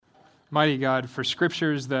Mighty God, for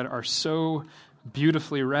scriptures that are so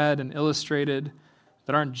beautifully read and illustrated,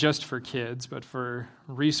 that aren't just for kids, but for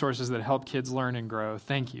resources that help kids learn and grow.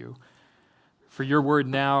 Thank you for your word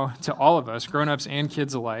now to all of us, grown-ups and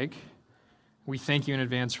kids alike. We thank you in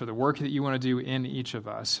advance for the work that you want to do in each of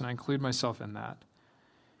us, and I include myself in that.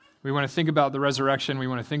 We want to think about the resurrection. We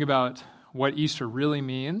want to think about what Easter really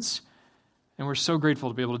means, and we're so grateful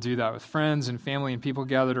to be able to do that with friends and family and people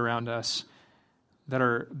gathered around us that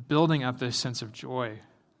are building up this sense of joy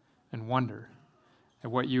and wonder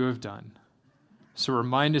at what you have done. So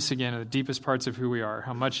remind us again of the deepest parts of who we are,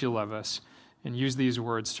 how much you love us, and use these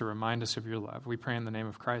words to remind us of your love. We pray in the name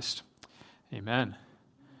of Christ. Amen.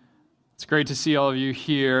 It's great to see all of you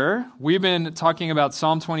here. We've been talking about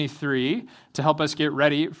Psalm 23 to help us get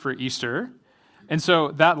ready for Easter. And so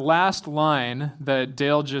that last line that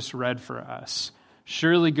Dale just read for us,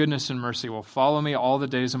 surely goodness and mercy will follow me all the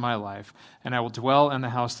days of my life, and I will dwell in the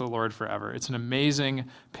house of the Lord forever. It's an amazing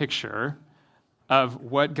picture of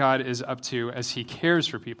what God is up to as he cares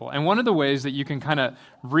for people. And one of the ways that you can kind of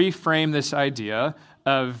reframe this idea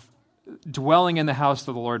of dwelling in the house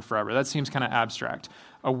of the Lord forever, that seems kind of abstract.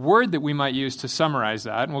 A word that we might use to summarize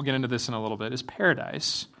that, and we'll get into this in a little bit, is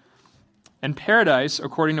paradise. And paradise,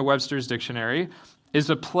 according to Webster's dictionary, is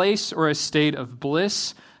a place or a state of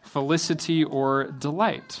bliss, felicity, or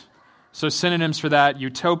delight. So synonyms for that: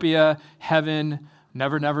 utopia, heaven,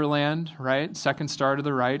 never, never land, right? Second star to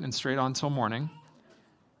the right and straight on till morning.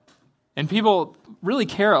 And people really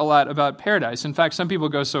care a lot about paradise. In fact, some people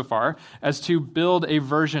go so far as to build a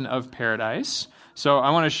version of paradise. So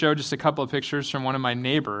I want to show just a couple of pictures from one of my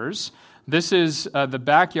neighbors. This is the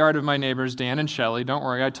backyard of my neighbors, Dan and Shelley. Don't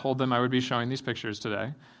worry, I told them I would be showing these pictures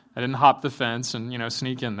today. I didn't hop the fence and,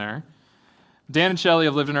 sneak in there. Dan and Shelley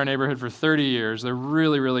have lived in our neighborhood for 30 years. They're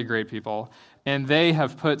really, really great people. And they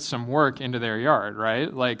have put some work into their yard,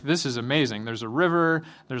 right? Like, this is amazing. There's a river,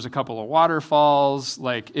 there's a couple of waterfalls.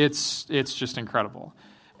 Like, it's just incredible.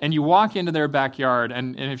 And you walk into their backyard,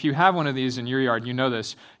 and if you have one of these in your yard, you know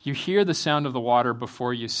this. You hear the sound of the water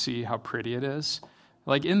before you see how pretty it is.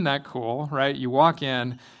 Like, isn't that cool, right? You walk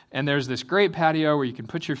in, and there's this great patio where you can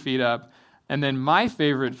put your feet up. And then my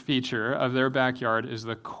favorite feature of their backyard is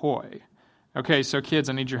the koi. Okay, so kids,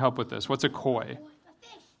 I need your help with this. What's a koi? A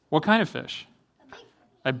fish. What kind of fish?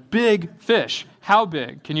 A big fish. How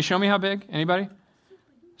big? Can you show me how big? Anybody?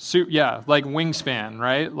 Yeah, like wingspan,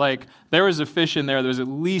 right? Like, there was a fish in there that was at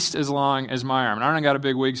least as long as my arm. And I already got a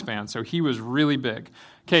big wingspan, so he was really big.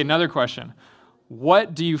 Okay, another question.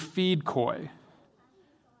 What do you feed koi?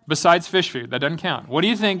 Besides fish food, that doesn't count. What do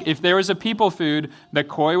you think, if there was a people food that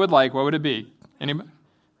koi would like, what would it be? Anybody?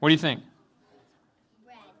 What do you think?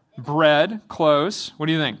 Bread. Close. What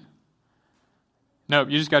do you think? Nope,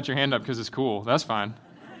 you just got your hand up because it's cool. That's fine.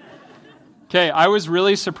 Okay, I was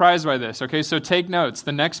really surprised by this. Okay, so take notes.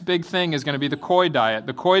 The next big thing is going to be the koi diet.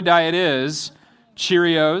 The koi diet is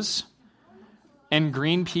Cheerios and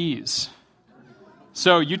green peas.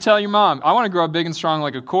 So you tell your mom, I want to grow up big and strong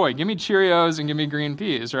like a koi. Give me Cheerios and give me green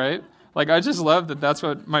peas, right? Like, I just love that that's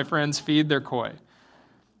what my friends feed their koi.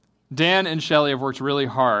 Dan and Shelley have worked really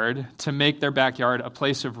hard to make their backyard a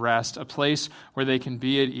place of rest, a place where they can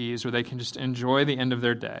be at ease, where they can just enjoy the end of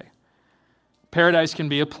their day. Paradise can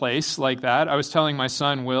be a place like that. I was telling my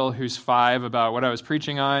son, Will, who's 5, about what I was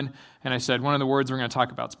preaching on, and I said, one of the words we're going to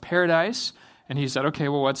talk about is paradise. And he said, okay,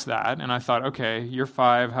 well, what's that? And I thought, okay, you're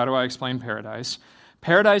 5. How do I explain paradise?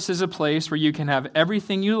 Paradise is a place where you can have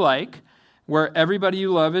everything you like, where everybody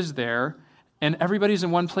you love is there, and everybody's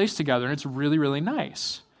in one place together, and it's really, really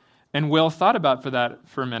nice. And Will thought about that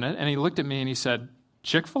for a minute, and he looked at me and he said,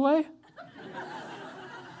 Chick-fil-A?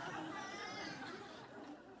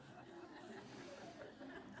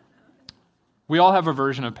 We all have a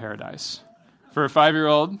version of paradise. For a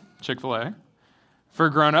 5-year-old, Chick-fil-A. For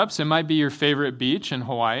grown-ups, it might be your favorite beach in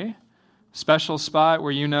Hawaii. Special spot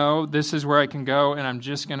where you know this is where I can go and I'm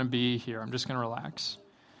just going to be here. I'm just going to relax.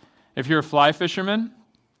 If you're a fly fisherman,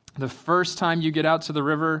 the first time you get out to the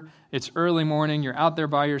river, it's early morning, you're out there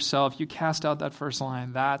by yourself, you cast out that first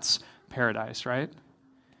line. That's paradise, right?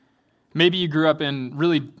 Maybe you grew up in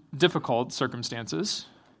really difficult circumstances.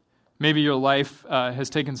 Maybe your life has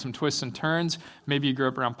taken some twists and turns. Maybe you grew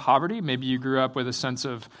up around poverty. Maybe you grew up with a sense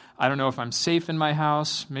of, I don't know if I'm safe in my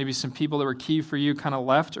house. Maybe some people that were key for you kind of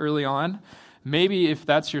left early on. Maybe if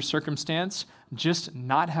that's your circumstance, just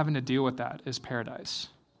not having to deal with that is paradise.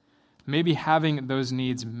 Maybe having those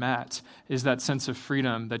needs met is that sense of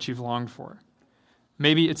freedom that you've longed for.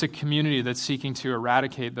 Maybe it's a community that's seeking to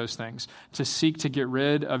eradicate those things, to seek to get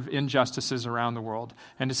rid of injustices around the world,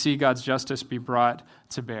 and to see God's justice be brought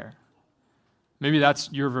to bear. Maybe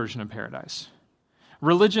that's your version of paradise.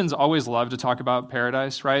 Religions always love to talk about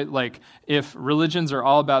paradise, right? Like, if religions are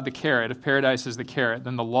all about the carrot, if paradise is the carrot,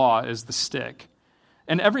 then the law is the stick.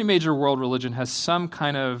 And every major world religion has some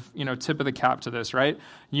kind of, tip of the cap to this, right?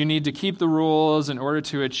 You need to keep the rules in order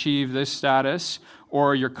to achieve this status,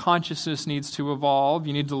 or your consciousness needs to evolve.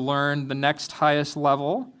 You need to learn the next highest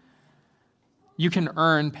level. You can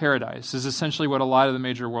earn paradise, is essentially what a lot of the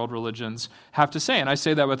major world religions have to say. And I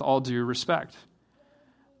say that with all due respect.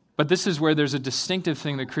 But this is where there's a distinctive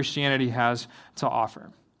thing that Christianity has to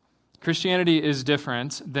offer. Christianity is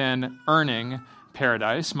different than earning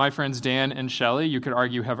paradise. My friends Dan and Shelley, you could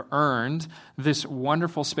argue, have earned this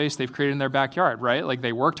wonderful space they've created in their backyard, right? Like,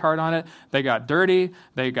 they worked hard on it, they got dirty,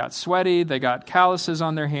 they got sweaty, they got calluses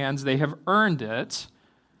on their hands, they have earned it.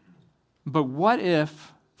 But what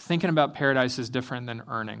if thinking about paradise is different than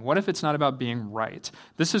earning? What if it's not about being right?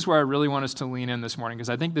 This is where I really want us to lean in this morning, because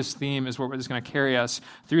I think this theme is what is going to carry us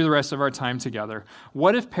through the rest of our time together.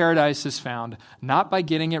 What if paradise is found not by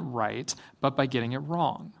getting it right, but by getting it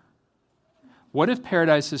wrong? What if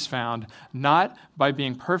paradise is found not by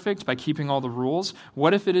being perfect, by keeping all the rules?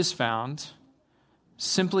 What if it is found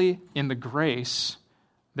simply in the grace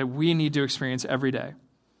that we need to experience every day?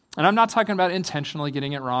 And I'm not talking about intentionally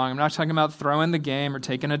getting it wrong. I'm not talking about throwing the game or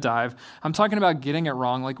taking a dive. I'm talking about getting it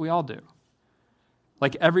wrong like we all do.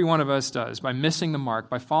 Like every one of us does, by missing the mark,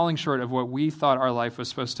 by falling short of what we thought our life was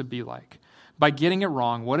supposed to be like. By getting it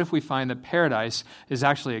wrong, what if we find that paradise is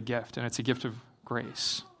actually a gift, and it's a gift of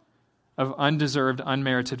grace, of undeserved,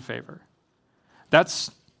 unmerited favor?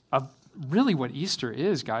 That's really what Easter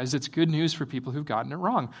is, guys. It's good news for people who've gotten it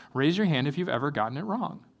wrong. Raise your hand if you've ever gotten it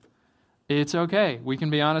wrong. It's okay. We can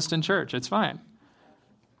be honest in church. It's fine.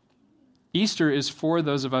 Easter is for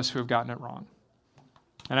those of us who have gotten it wrong.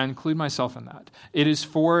 And I include myself in that. It is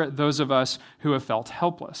for those of us who have felt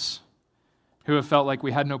helpless, who have felt like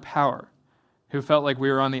we had no power, who felt like we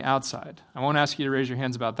were on the outside. I won't ask you to raise your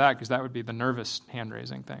hands about that, because that would be the nervous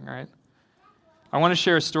hand-raising thing, right? I want to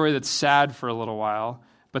share a story that's sad for a little while,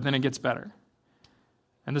 but then it gets better.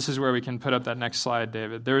 And this is where we can put up that next slide,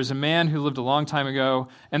 David. There is a man who lived a long time ago,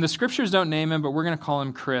 and the scriptures don't name him, but we're going to call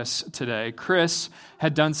him Chris today. Chris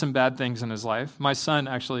had done some bad things in his life. My son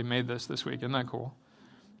actually made this week. Isn't that cool?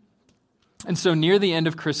 And so near the end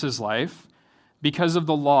of Chris's life, because of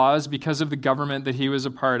the laws, because of the government that he was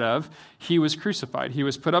a part of, he was crucified. He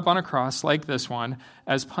was put up on a cross like this one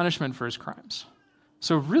as punishment for his crimes.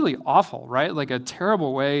 So really awful, right? Like a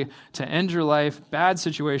terrible way to end your life, bad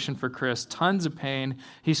situation for Chris, tons of pain.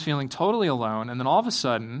 He's feeling totally alone. And then all of a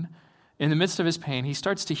sudden, in the midst of his pain, he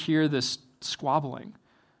starts to hear this squabbling.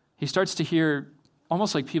 He starts to hear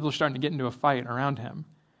almost like people are starting to get into a fight around him.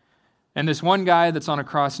 And this one guy that's on a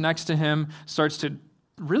cross next to him starts to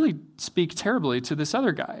really speak terribly to this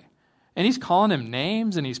other guy. And he's calling him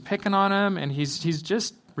names, and he's picking on him, and he's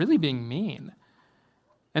just really being mean.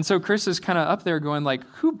 And so Chris is kind of up there going like,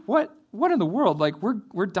 what in the world? Like,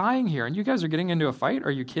 we're dying here, and you guys are getting into a fight?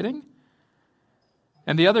 Are you kidding?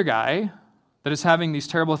 And the other guy that is having these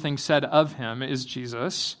terrible things said of him is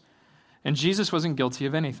Jesus. And Jesus wasn't guilty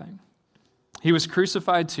of anything. He was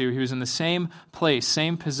crucified too. He was in the same place,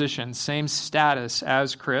 same position, same status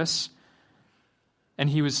as Chris. And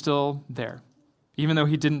he was still there, even though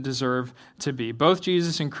he didn't deserve to be. Both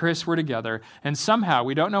Jesus and Chris were together, and somehow,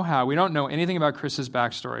 we don't know how, we don't know anything about Chris's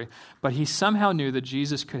backstory, but he somehow knew that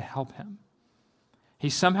Jesus could help him. He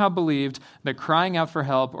somehow believed that crying out for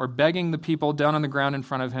help or begging the people down on the ground in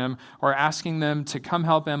front of him or asking them to come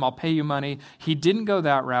help him, I'll pay you money, he didn't go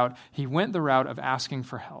that route. He went the route of asking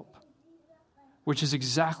for help, which is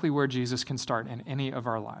exactly where Jesus can start in any of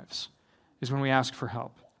our lives, is when we ask for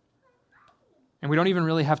help. And we don't even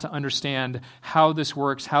really have to understand how this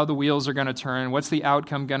works, how the wheels are going to turn, what's the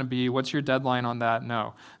outcome going to be, what's your deadline on that?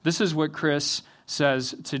 No. This is what Chris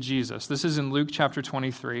says to Jesus. This is in Luke chapter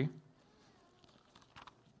 23.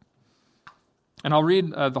 And I'll read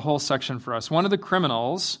the whole section for us. One of the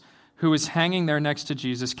criminals who was hanging there next to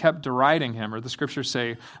Jesus kept deriding him, or the scriptures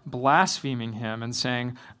say, blaspheming him and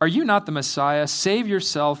saying, "Are you not the Messiah? Save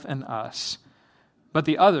yourself and us." But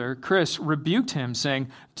the other, Chris, rebuked him, saying,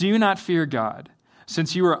 "Do not fear God,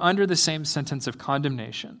 since you are under the same sentence of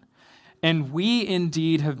condemnation. And we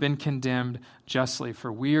indeed have been condemned justly,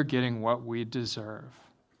 for we are getting what we deserve."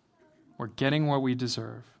 We're getting what we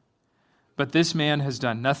deserve. But this man has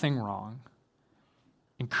done nothing wrong.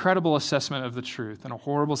 Incredible assessment of the truth in a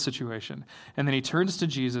horrible situation. And then he turns to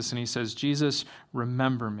Jesus and he says, "Jesus,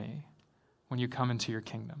 remember me when you come into your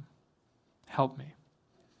kingdom. Help me."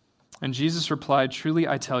 And Jesus replied, "Truly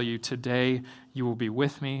I tell you, today you will be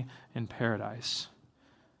with me in paradise."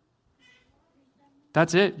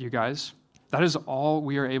 That's it, you guys. That is all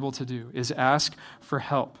we are able to do, is ask for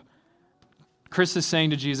help. Chris is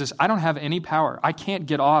saying to Jesus, I don't have any power. I can't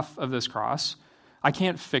get off of this cross. I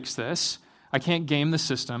can't fix this. I can't game the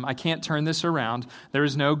system. I can't turn this around. There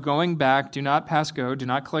is no going back. Do not pass go. Do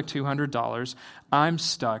not collect $200. I'm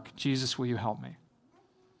stuck. Jesus, will you help me?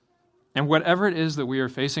 And whatever it is that we are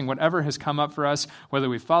facing, whatever has come up for us, whether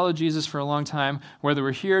we followed Jesus for a long time, whether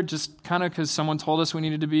we're here just kind of because someone told us we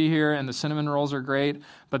needed to be here and the cinnamon rolls are great,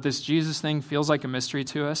 but this Jesus thing feels like a mystery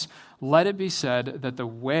to us, let it be said that the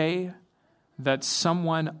way that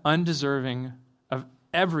someone undeserving of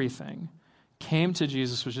everything came to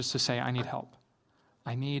Jesus was just to say, I need help.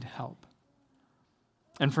 I need help.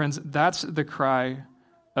 And friends, that's the cry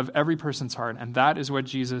of every person's heart, and that is what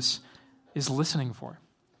Jesus is listening for.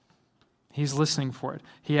 He's listening for it.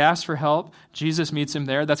 He asks for help. Jesus meets him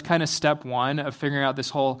there. That's kind of step one of figuring out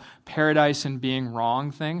this whole paradise and being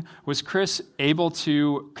wrong thing. Was Chris able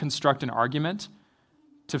to construct an argument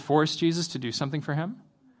to force Jesus to do something for him?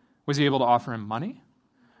 Was he able to offer him money?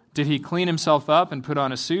 Did he clean himself up and put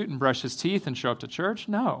on a suit and brush his teeth and show up to church?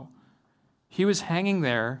 No. He was hanging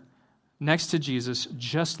there next to Jesus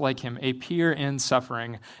just like him, a peer in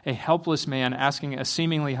suffering, a helpless man asking a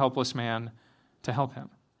seemingly helpless man to help him.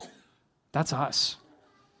 That's us.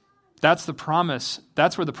 That's the promise.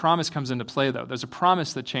 That's where the promise comes into play, though. There's a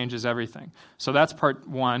promise that changes everything. So that's part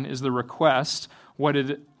one, is the request. What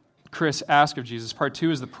did Chris ask of Jesus? Part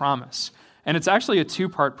two is the promise. And it's actually a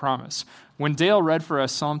two-part promise. When Dale read for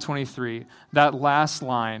us Psalm 23, that last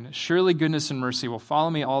line, surely goodness and mercy will follow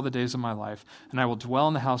me all the days of my life, and I will dwell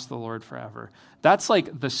in the house of the Lord forever. That's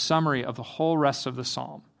like the summary of the whole rest of the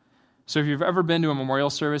psalm. So if you've ever been to a memorial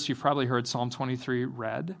service, you've probably heard Psalm 23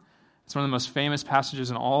 read. It's one of the most famous passages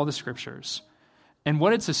in all the scriptures. And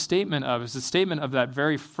what it's a statement of is a statement of that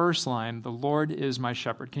very first line, the Lord is my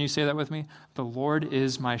shepherd. Can you say that with me? The Lord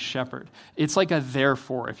is my shepherd. It's like a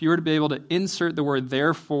therefore. If you were to be able to insert the word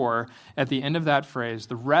therefore at the end of that phrase,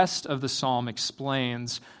 the rest of the psalm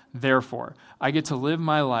explains therefore. I get to live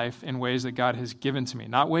my life in ways that God has given to me,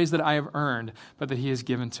 not ways that I have earned, but that he has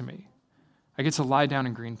given to me. I get to lie down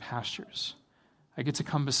in green pastures. I get to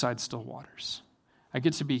come beside still waters. I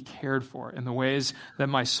get to be cared for in the ways that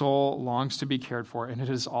my soul longs to be cared for, and it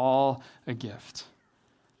is all a gift.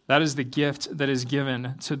 That is the gift that is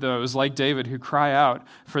given to those like David who cry out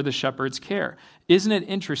for the shepherd's care. Isn't it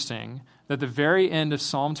interesting that the very end of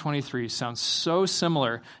Psalm 23 sounds so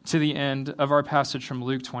similar to the end of our passage from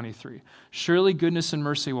Luke 23? Surely goodness and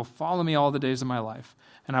mercy will follow me all the days of my life,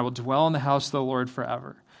 and I will dwell in the house of the Lord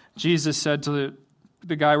forever. Jesus said to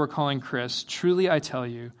the guy we're calling Chris, truly I tell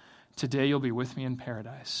you, today you'll be with me in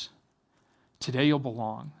paradise. Today you'll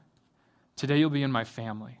belong. Today you'll be in my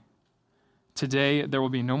family. Today there will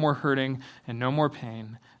be no more hurting and no more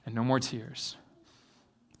pain and no more tears.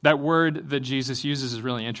 That word that Jesus uses is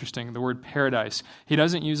really interesting, the word paradise. He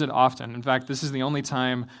doesn't use it often. In fact, this is the only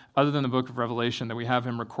time, other than the book of Revelation, that we have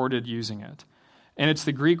him recorded using it. And it's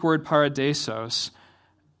the Greek word paradisos.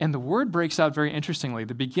 And the word breaks out very interestingly.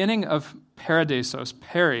 The beginning of paradisos,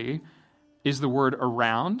 peri, is the word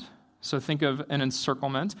around. So think of an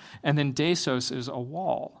encirclement. And then dasos is a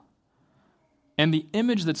wall. And the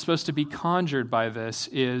image that's supposed to be conjured by this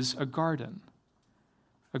is a garden.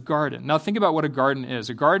 A garden. Now think about what a garden is.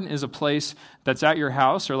 A garden is a place that's at your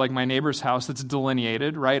house, or like my neighbor's house, that's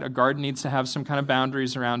delineated, right? A garden needs to have some kind of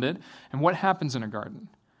boundaries around it. And what happens in a garden?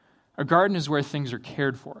 A garden is where things are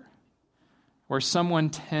cared for, where someone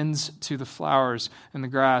tends to the flowers and the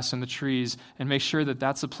grass and the trees and makes sure that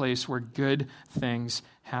that's a place where good things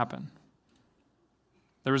happen.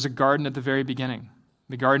 There was a garden at the very beginning,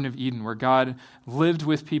 the Garden of Eden, where God lived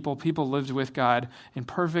with people, people lived with God in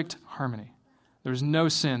perfect harmony. There was no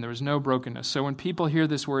sin, there was no brokenness. So when people hear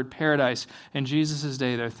this word paradise in Jesus'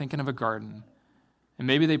 day, they're thinking of a garden. And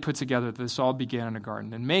maybe they put together that this all began in a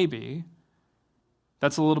garden. And maybe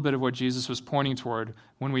that's a little bit of what Jesus was pointing toward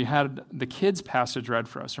when we had the kids' passage read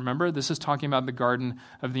for us. Remember, this is talking about the garden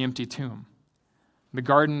of the empty tomb, the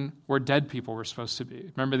garden where dead people were supposed to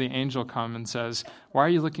be. Remember, the angel comes and says, why are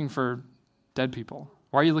you looking for dead people?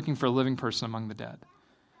 Why are you looking for a living person among the dead?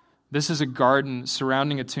 This is a garden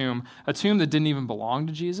surrounding a tomb that didn't even belong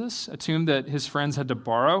to Jesus, a tomb that his friends had to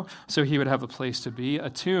borrow so he would have a place to be, a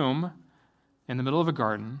tomb in the middle of a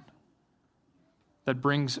garden that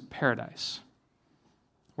brings paradise,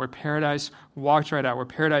 where paradise walked right out, where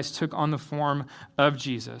paradise took on the form of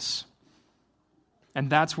Jesus. And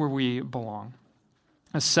that's where we belong,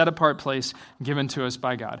 a set-apart place given to us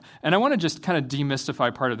by God. And I want to just kind of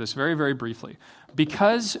demystify part of this very, very briefly.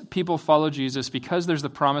 Because people follow Jesus, because there's the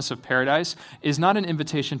promise of paradise, is not an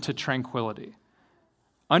invitation to tranquility.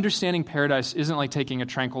 Understanding paradise isn't like taking a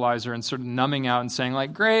tranquilizer and sort of numbing out and saying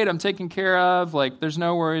like, great, I'm taken care of, like there's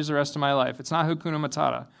no worries the rest of my life. It's not Hakuna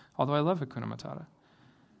Matata, although I love Hakuna Matata.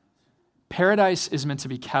 Paradise is meant to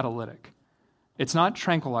be catalytic. It's not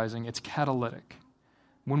tranquilizing, it's catalytic.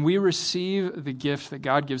 When we receive the gift that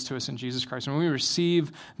God gives to us in Jesus Christ, when we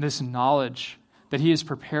receive this knowledge that he has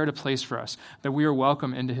prepared a place for us, that we are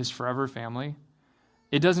welcome into his forever family,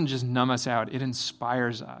 it doesn't just numb us out, it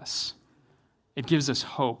inspires us. It gives us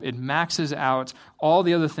hope. It maxes out all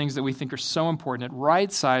the other things that we think are so important. It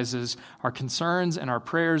right-sizes our concerns and our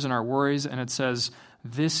prayers and our worries, and it says,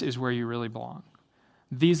 this is where you really belong.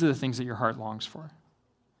 These are the things that your heart longs for.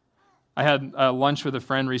 I had lunch with a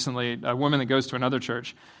friend recently, a woman that goes to another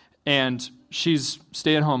church, and she's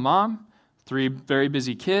stay-at-home mom, 3 very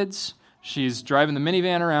busy kids. She's driving the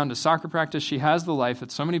minivan around to soccer practice. She has the life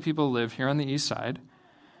that so many people live here on the east side.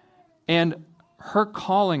 And her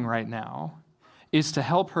calling right now is to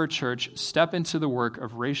help her church step into the work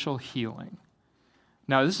of racial healing.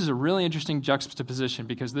 Now, this is a really interesting juxtaposition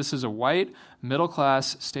because this is a white,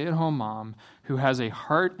 middle-class, stay-at-home mom who has a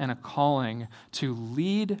heart and a calling to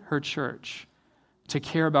lead her church to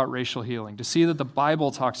care about racial healing, to see that the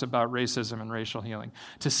Bible talks about racism and racial healing,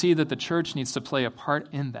 to see that the church needs to play a part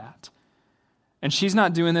in that. And she's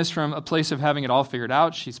not doing this from a place of having it all figured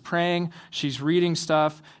out. She's praying, she's reading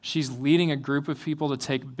stuff, she's leading a group of people to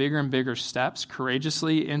take bigger and bigger steps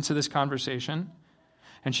courageously into this conversation,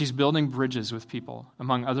 and she's building bridges with people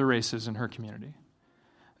among other races in her community.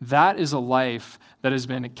 That is a life that has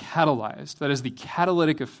been catalyzed. That is the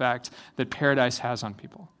catalytic effect that paradise has on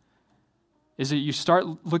people. Is that you start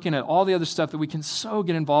looking at all the other stuff that we can so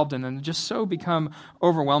get involved in and just so become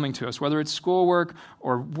overwhelming to us, whether it's schoolwork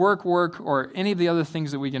or work or any of the other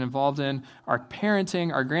things that we get involved in, our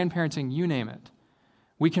parenting, our grandparenting, you name it.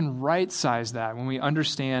 We can right-size that when we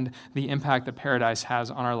understand the impact that paradise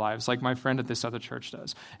has on our lives, like my friend at this other church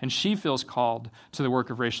does. And she feels called to the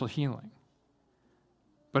work of racial healing.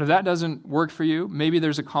 But if that doesn't work for you, maybe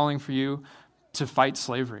there's a calling for you to fight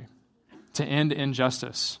slavery, to end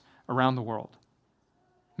injustice around the world.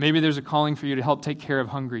 Maybe there's a calling for you to help take care of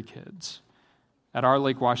hungry kids at our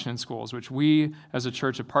Lake Washington schools, which we as a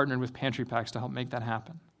church have partnered with Pantry Packs to help make that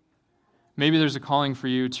happen. Maybe there's a calling for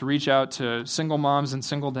you to reach out to single moms and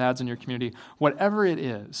single dads in your community. Whatever it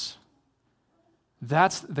is,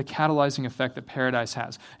 that's the catalyzing effect that paradise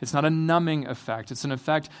has. It's not a numbing effect. It's an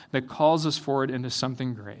effect that calls us forward into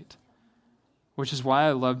something great, which is why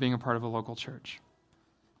I love being a part of a local church.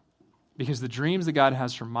 Because the dreams that God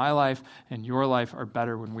has for my life and your life are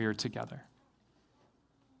better when we are together.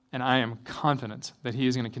 And I am confident that he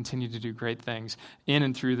is going to continue to do great things in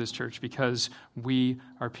and through this church because we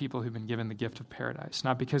are people who've been given the gift of paradise.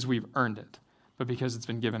 Not because we've earned it, but because it's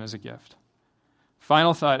been given as a gift.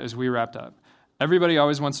 Final thought as we wrapped up. Everybody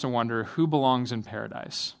always wants to wonder who belongs in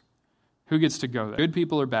paradise. Who gets to go there? Good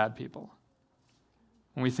people or bad people?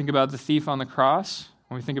 When we think about the thief on the cross,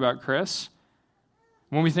 when we think about Chris,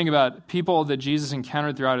 when we think about people that Jesus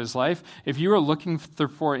encountered throughout his life, if you are looking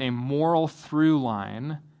for a moral through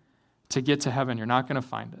line to get to heaven, you're not going to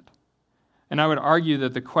find it. And I would argue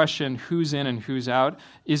that the question, who's in and who's out,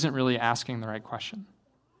 isn't really asking the right question.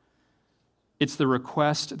 It's the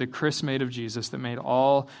request that Chris made of Jesus that made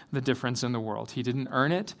all the difference in the world. He didn't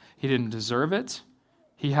earn it. He didn't deserve it.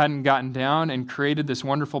 He hadn't gotten down and created this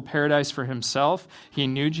wonderful paradise for himself. He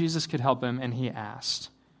knew Jesus could help him, and he asked.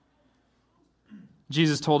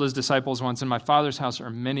 Jesus told his disciples once, "In my Father's house are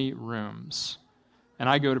many rooms, and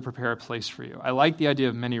I go to prepare a place for you." I like the idea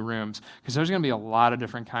of many rooms because there's going to be a lot of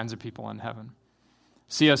different kinds of people in heaven.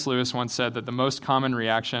 C.S. Lewis once said that the most common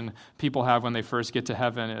reaction people have when they first get to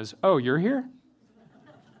heaven is, "Oh, you're here?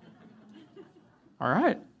 All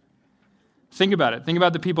right." Think about it. Think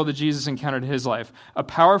about the people that Jesus encountered in his life. A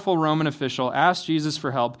powerful Roman official asked Jesus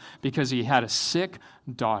for help because he had a sick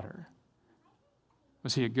daughter.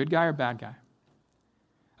 Was he a good guy or bad guy?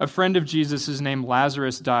 A friend of Jesus' named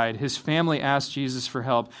Lazarus died. His family asked Jesus for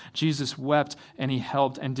help. Jesus wept and he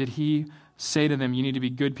helped. And did he say to them, "You need to be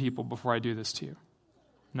good people before I do this to you"?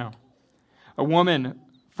 No. A woman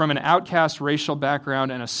from an outcast racial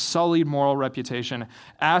background and a sullied moral reputation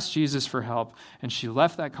asked Jesus for help, and she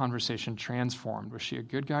left that conversation transformed. Was she a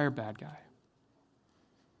good guy or bad guy?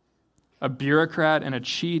 A bureaucrat and a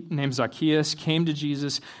cheat named Zacchaeus came to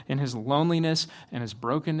Jesus in his loneliness and his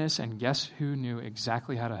brokenness, and guess who knew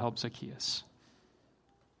exactly how to help Zacchaeus?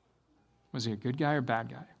 Was he a good guy or bad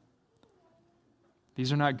guy?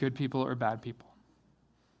 These are not good people or bad people.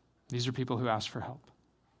 These are people who ask for help.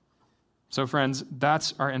 So friends,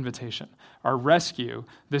 that's our invitation. Our rescue,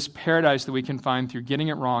 this paradise that we can find through getting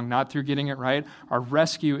it wrong, not through getting it right, our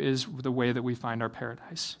rescue is the way that we find our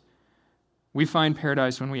paradise. We find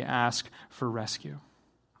paradise when we ask for rescue.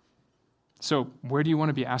 So where do you want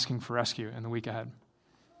to be asking for rescue in the week ahead?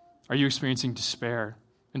 Are you experiencing despair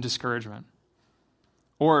and discouragement?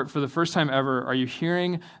 Or for the first time ever, are you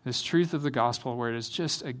hearing this truth of the gospel where it is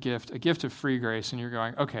just a gift of free grace, and you're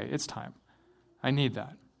going, okay, it's time. I need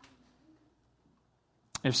that.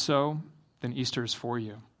 If so, then Easter is for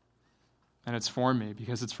you. And it's for me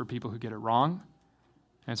because it's for people who get it wrong,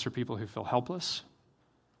 and it's for people who feel helpless,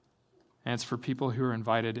 and it's for people who are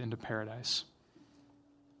invited into paradise.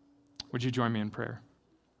 Would you join me in prayer?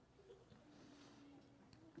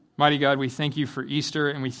 Mighty God, we thank you for Easter,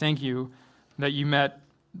 and we thank you that you met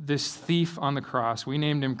this thief on the cross. We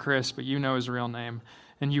named him Chris, but you know his real name,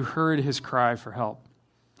 and you heard his cry for help.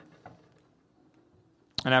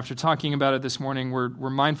 And after talking about it this morning, we're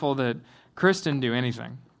mindful that Chris didn't do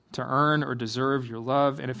anything to earn or deserve your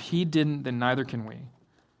love, and if he didn't, then neither can we.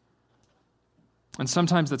 And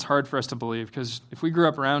sometimes that's hard for us to believe, because if we grew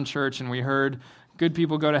up around church and we heard good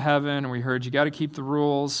people go to heaven, and we heard you got to keep the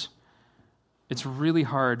rules, it's really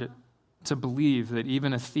hard to believe that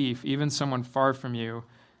even a thief, even someone far from you,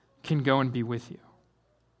 can go and be with you.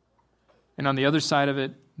 And on the other side of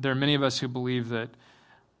it, there are many of us who believe that,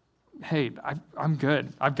 hey, I'm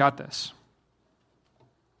good. I've got this.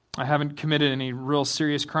 I haven't committed any real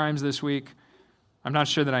serious crimes this week. I'm not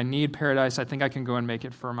sure that I need paradise. I think I can go and make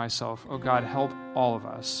it for myself. Oh God, help all of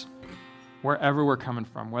us, wherever we're coming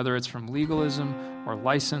from, whether it's from legalism or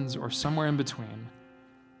license or somewhere in between,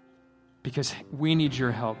 because we need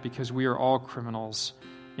your help, because we are all criminals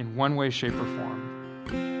in one way, shape, or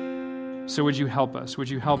form. So would you help us? Would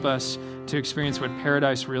you help us to experience what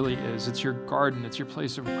paradise really is? It's your garden. It's your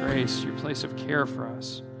place of grace, your place of care for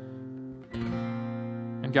us.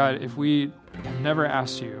 And God, if we have never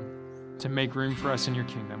asked you to make room for us in your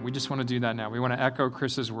kingdom, we just want to do that now. We want to echo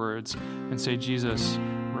Chris's words and say, Jesus,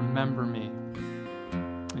 remember me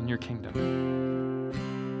in your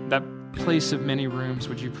kingdom. That place of many rooms,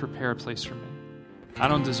 would you prepare a place for me? I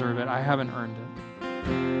don't deserve it. I haven't earned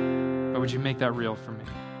it. But would you make that real for me?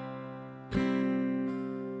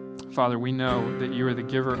 Father, we know that you are the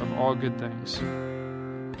giver of all good things.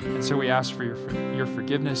 And so we ask for your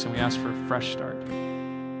forgiveness, and we ask for a fresh start.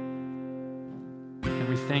 And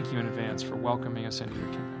we thank you in advance for welcoming us into your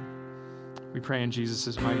kingdom. We pray in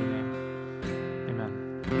Jesus' mighty name.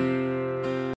 Amen.